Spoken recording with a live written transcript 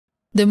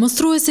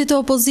Demonstruesit e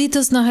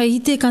opozitës në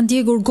Haiti kanë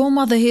djegur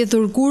goma dhe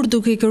hedhur gur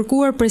duke i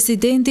kërkuar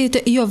presidentit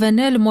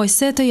Jovenel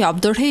Moïse të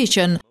japë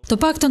dorëheqjen. Të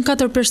paktën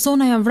 4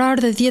 persona janë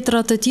vrarë dhe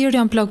 10 të tjerë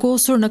janë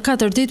plagosur në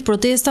 4 ditë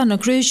protesta në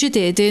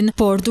kryeqytetin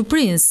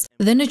Port-au-Prince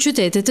dhe në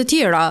qytete të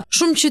tjera.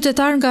 Shumë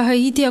qytetarë nga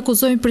Haiti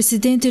akuzojnë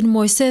presidentin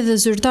Moïse dhe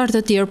zyrtar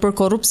të tjerë për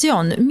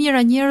korrupsion.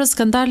 Mijëra njerëz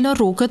kanë dalë në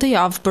rrugë këtë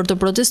javë për të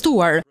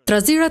protestuar.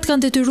 Trazirat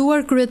kanë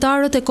detyruar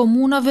kryetarët e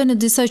komunave në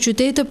disa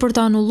qytete për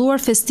të anulluar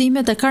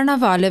festimet e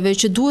karnavaleve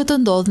që duhet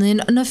të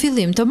ndodhnin në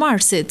fillim të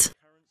marsit.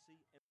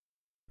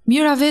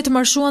 Mira vetë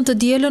marshuan të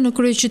dielën në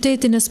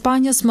kryeqytetin e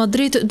Spanjës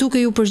Madrid duke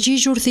ju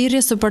përgjigjur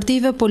thirrjes së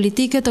partive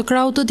politike të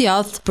krahut të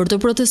djathtë për të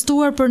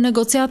protestuar për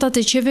negociatat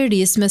e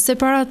qeverisë me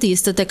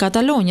separatistët e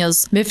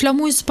Katalonjës. Me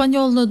flamuj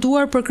spanjoll në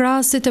duar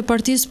përkrahasit e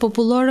Partisë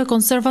Popullore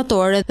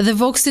Konservatore dhe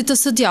Voksit të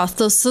së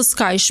djathtës së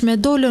skajshme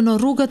dolën në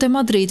rrugët e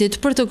Madridit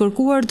për të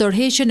kërkuar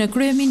dorëheqjen e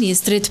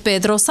kryeministrit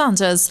Pedro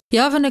Sánchez.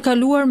 Javën e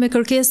kaluar me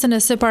kërkesën e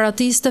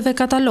separatistëve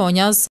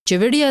Katalonjas,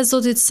 qeveria e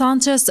zotit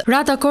Sánchez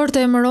ra dakord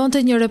të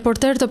emëronte një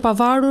reporter të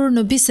pavarur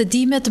në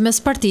bisedimet mes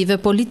partive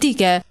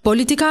politike.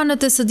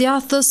 Politikanët e së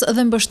djathtës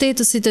dhe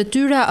mbështetësit e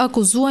tyre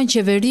akuzuan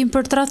qeverinë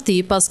për tradhti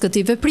pas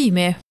këtij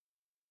veprimi.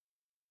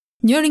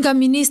 Njëri nga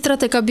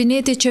ministrat e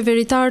kabinetit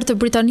qeveritar të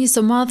Britanisë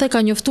së Madhe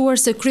ka njoftuar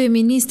se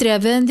kryeministri e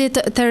vendit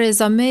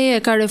Theresa May e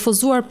ka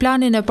refuzuar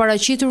planin e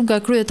paraqitur nga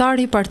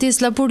kryetari i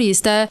Partisë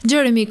Laboriste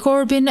Jeremy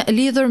Corbyn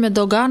lidhur me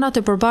doganat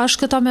e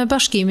përbashkëta me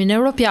Bashkimin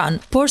Evropian,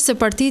 por se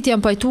partitë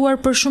janë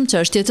pajtuar për shumë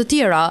çështje të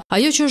tjera.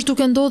 Ajo që është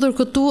duke ndodhur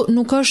këtu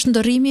nuk është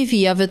ndërrimi i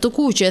vijave të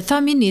kuqe, tha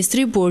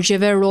ministri i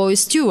burgjeve Roy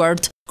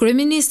Stewart.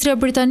 Kryeministria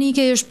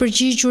britanike i është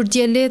përgjigjur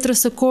dje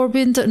letrës së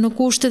Corbyn në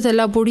kushtet e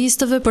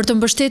laboristëve për të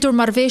mbështetur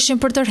marrëveshjen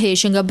për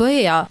tërheqjen nga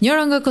BE-ja.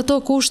 Njëra nga këto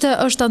kushte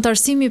është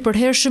antarësimi i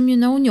përhershëm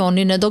në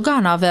Unionin e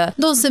Doganave.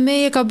 Ndonse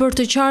May ka bërë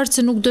të qartë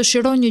se nuk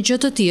dëshiron një gjë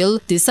të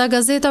tillë, disa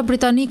gazeta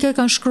britanike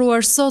kanë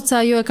shkruar sot se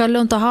ajo e ka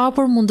lënë të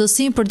hapur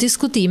mundësinë për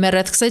diskutime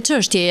rreth kësaj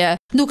çështjeje,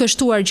 duke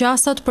shtuar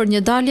gjasat për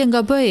një dalje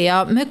nga BE-ja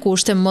me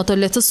kushte më të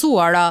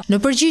lehtësuara.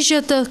 Në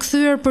përgjigje të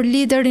kthyer për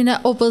liderin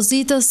e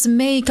opozitës,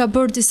 May ka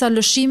bërë disa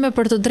lëshime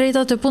për të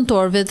drejtat e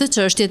punëtorëve dhe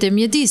çështjet e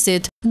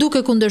mjedisit,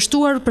 duke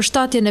kundërshtuar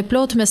përshtatjen e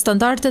plotë me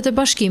standardet e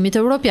Bashkimit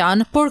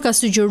Evropian, por ka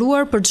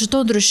sugjeruar për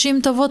çdo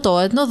ndryshim të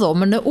votohet në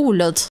dhomën e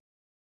ulët.